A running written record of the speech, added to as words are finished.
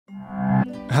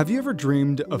Have you ever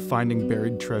dreamed of finding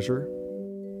buried treasure?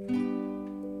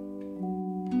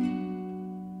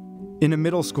 In a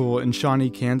middle school in Shawnee,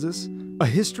 Kansas, a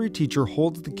history teacher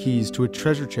holds the keys to a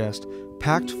treasure chest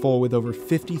packed full with over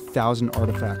 50,000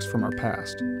 artifacts from our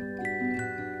past.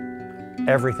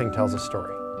 Everything tells a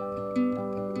story,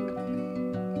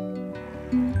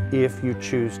 if you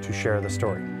choose to share the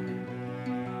story.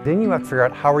 Then you have to figure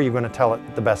out how are you going to tell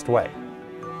it the best way.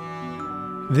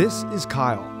 This is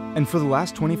Keil, and for the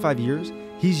last 25 years,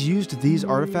 he's used these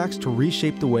artifacts to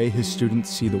reshape the way his students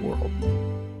see the world.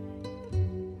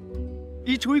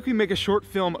 Each week we make a short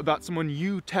film about someone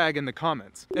you tag in the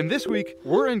comments. And this week,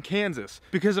 we're in Kansas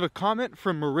because of a comment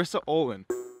from Marissa Olin.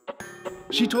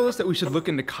 She told us that we should look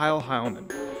into Keil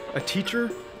Hileman, a teacher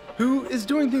who is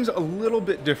doing things a little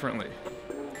bit differently.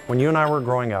 When you and I were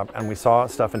growing up and we saw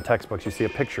stuff in textbooks, you see a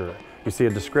picture, you see a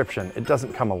description, it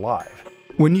doesn't come alive.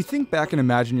 When you think back and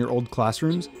imagine your old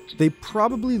classrooms, they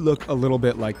probably look a little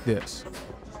bit like this.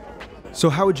 So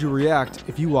how would you react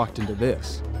if you walked into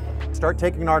this? Start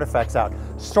taking artifacts out,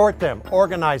 sort them,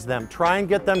 organize them, try and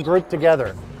get them grouped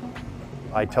together.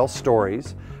 I tell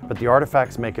stories, but the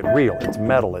artifacts make it real. It's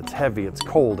metal, it's heavy, it's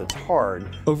cold, it's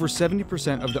hard. Over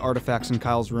 70% of the artifacts in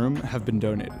Keil's room have been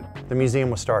donated. The museum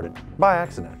was started by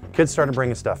accident. Kids started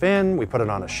bringing stuff in, we put it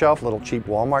on a shelf, little cheap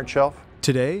Walmart shelf.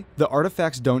 Today, the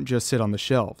artifacts don't just sit on the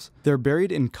shelves. They're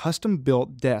buried in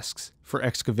custom-built desks for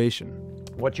excavation.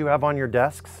 What you have on your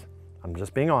desks, I'm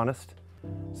just being honest,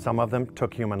 some of them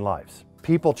took human lives.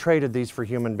 People traded these for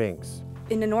human beings.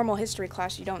 In a normal history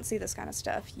class, you don't see this kind of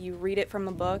stuff. You read it from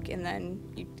a book and then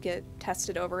you get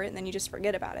tested over it and then you just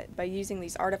forget about it. By using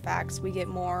these artifacts, we get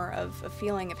more of a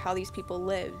feeling of how these people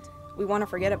lived. We want to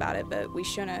forget about it, but we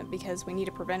shouldn't because we need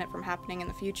to prevent it from happening in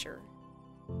the future.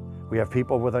 We have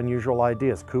people with unusual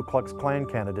ideas, Ku Klux Klan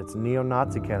candidates,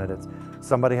 neo-Nazi candidates.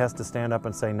 Somebody has to stand up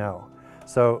and say no.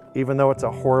 So even though it's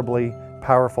a horribly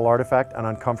powerful artifact and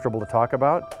uncomfortable to talk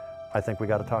about, I think we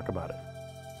got to talk about it.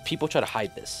 People try to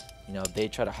hide this. You know, they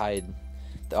try to hide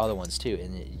the other ones too,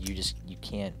 and you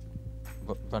can't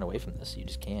run away from this. You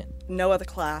just can't. No other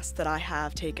class that I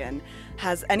have taken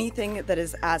has anything that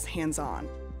is as hands-on.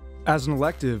 As an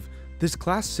elective, this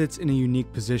class sits in a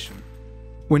unique position.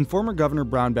 When former Governor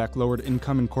Brownback lowered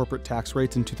income and corporate tax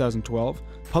rates in 2012,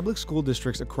 public school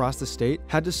districts across the state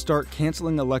had to start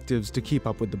canceling electives to keep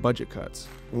up with the budget cuts.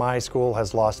 My school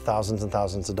has lost thousands and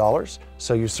thousands of dollars,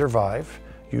 so you survive,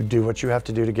 you do what you have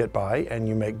to do to get by, and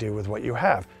you make do with what you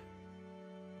have.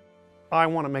 I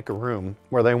want to make a room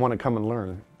where they want to come and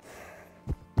learn.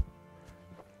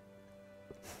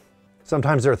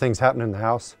 Sometimes there are things happening in the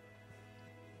house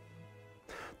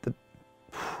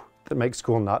that make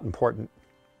school not important.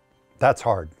 That's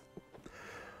hard.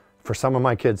 For some of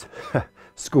my kids,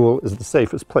 school is the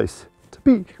safest place to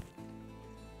be.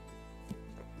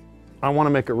 I want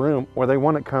to make a room where they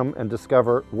want to come and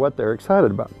discover what they're excited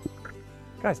about.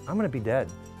 Guys, I'm going to be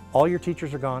dead. All your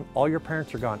teachers are gone. All your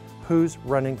parents are gone. Who's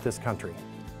running this country?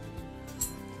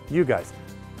 You guys.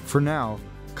 For now,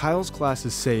 Keil's class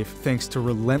is safe thanks to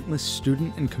relentless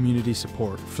student and community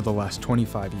support for the last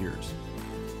 25 years.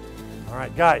 All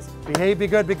right, guys, behave, be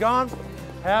good, be gone.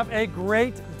 Have a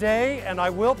great day, and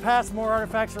I will pass more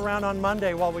artifacts around on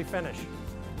Monday while we finish.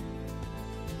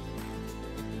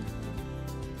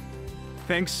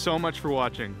 Thanks so much for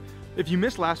watching. If you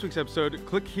missed last week's episode,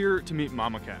 click here to meet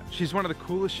Mama Cat. She's one of the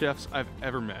coolest chefs I've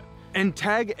ever met. And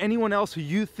tag anyone else who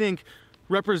you think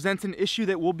represents an issue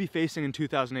that we'll be facing in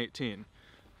 2018.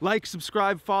 Like,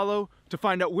 subscribe, follow to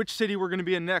find out which city we're going to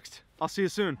be in next. I'll see you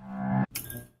soon.